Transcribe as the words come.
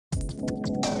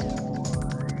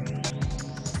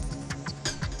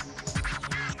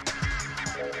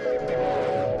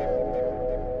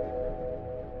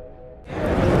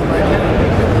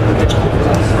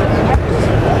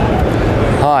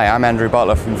I'm Andrew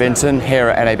Butler from Vinten here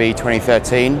at NAB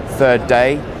 2013, third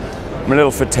day. I'm a little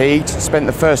fatigued. Spent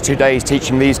the first 2 days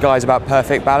teaching these guys about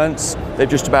perfect balance. They've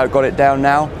just about got it down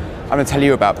now. I'm going to tell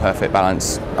you about perfect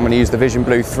balance. I'm going to use the Vision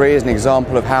Blue 3 as an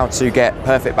example of how to get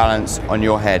perfect balance on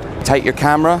your head. Take your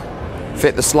camera,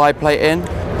 fit the slide plate in,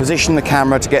 position the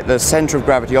camera to get the center of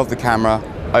gravity of the camera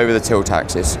over the tilt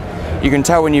axis. You can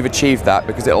tell when you've achieved that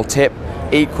because it'll tip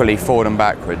equally forward and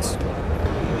backwards.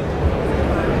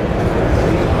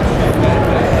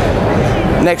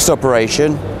 Next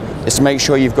operation is to make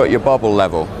sure you've got your bubble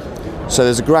level. So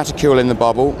there's a graticule in the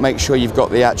bubble, make sure you've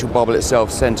got the actual bubble itself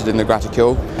centered in the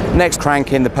graticule. Next,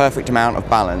 crank in the perfect amount of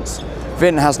balance.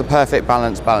 Vinten has the perfect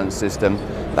balance system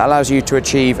that allows you to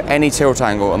achieve any tilt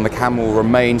angle and the camera will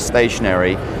remain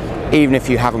stationary even if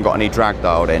you haven't got any drag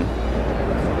dialed in.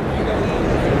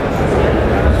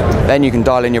 Then you can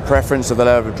dial in your preference of the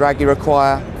level of drag you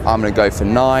require. I'm going to go for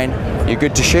 9. You're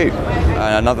good to shoot.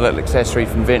 Another little accessory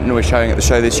from Vinten we're showing at the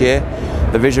show this year,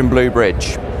 the Vision Blue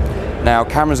Bridge. Now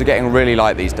cameras are getting really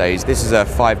light these days. This is a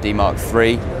 5D Mark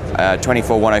III,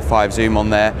 24-105 zoom on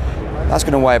there. That's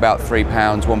going to weigh about 3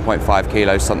 pounds, 1.5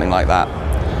 kilos, something like that.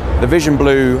 The Vision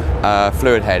Blue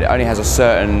fluid head only has a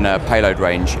certain payload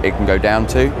range it can go down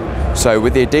to. So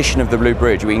with the addition of the Blue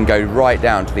Bridge, we can go right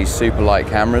down to these super light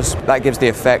cameras. That gives the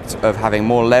effect of having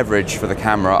more leverage for the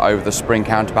camera over the spring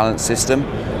counterbalance system,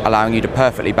 allowing you to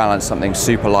perfectly balance something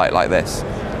super light like this.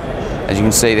 As you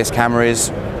can see, this camera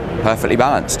is perfectly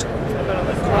balanced.